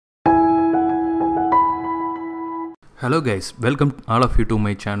Hello guys, welcome all of you to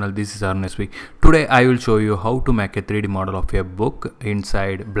my channel. This is Arun. Today I will show you how to make a 3D model of a book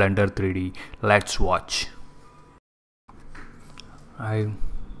inside Blender 3D. Let's watch.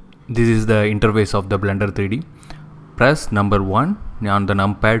 This is the interface of the Blender 3D. Press number 1 on the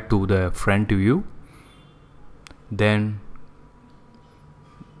numpad to the front view. Then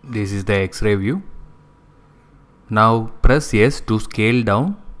this is the X-ray view. Now press yes to scale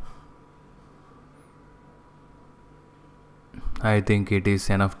down. I think it is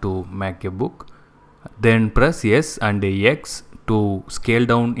enough to make a book. Then press yes and X to scale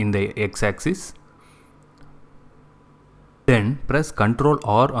down in the X-axis. Then press Ctrl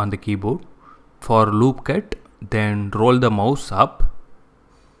R on the keyboard for loop cut. Then roll the mouse up.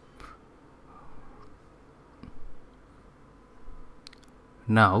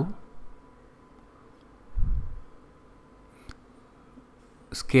 Now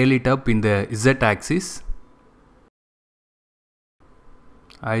scale it up in the Z-axis.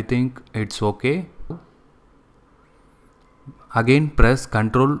 I think it's okay. Again press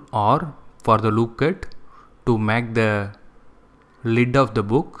Ctrl R for the loop cut to make the lid of the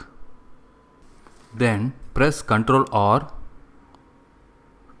book. Then press Ctrl R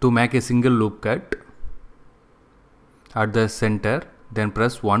to make a single loop cut at the center. Then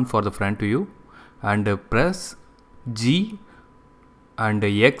press 1 for the front view and press G and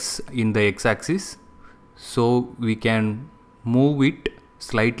X in the X-axis so we can move it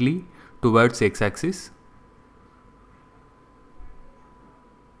slightly towards X-axis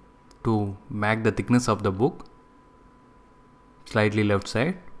to make the thickness of the book slightly left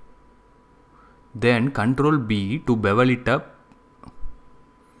side. Then Ctrl B to bevel it up.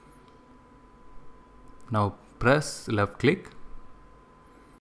 Now press left click.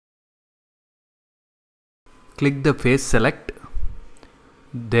 Click the face select.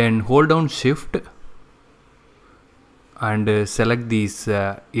 Then hold down shift and select these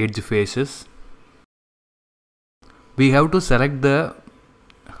edge faces. We have to select the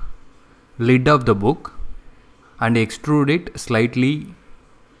lid of the book and extrude it slightly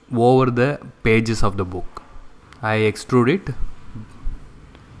over the pages of the book. I extrude it.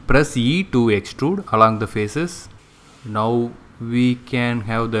 Press E to extrude along the faces. Now we can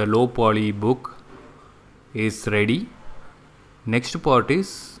have the low poly book is ready. Next part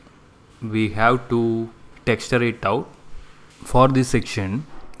is we have to texture it out. For this section,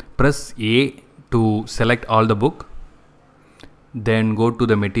 press A to select all the book. Then go to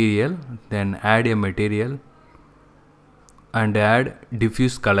the material, then add a material and add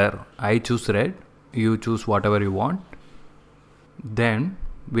diffuse color. I choose red, you choose whatever you want. Then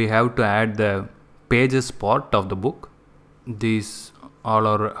we have to add the pages part of the book. These all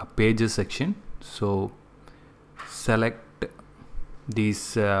are pages section. So select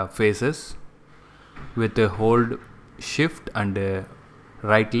these faces with a hold shift and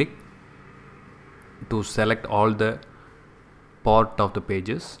right click to select all the part of the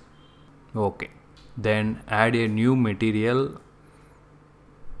pages. Okay, then add a new material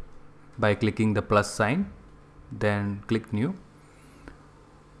by clicking the plus sign, then click new,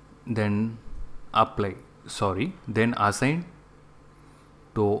 then then assign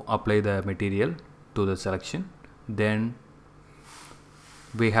to apply the material to the selection. Then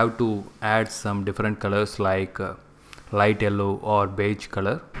we have to add some different colors like light yellow or beige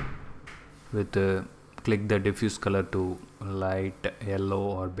color with click the diffuse color to light yellow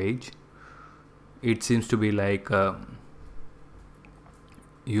or beige. It seems to be like a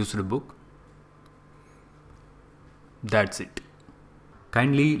used book. That's it.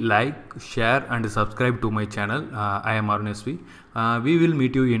 Kindly like, share and subscribe to my channel. I am Arun. We will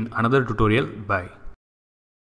meet you in another tutorial. Bye.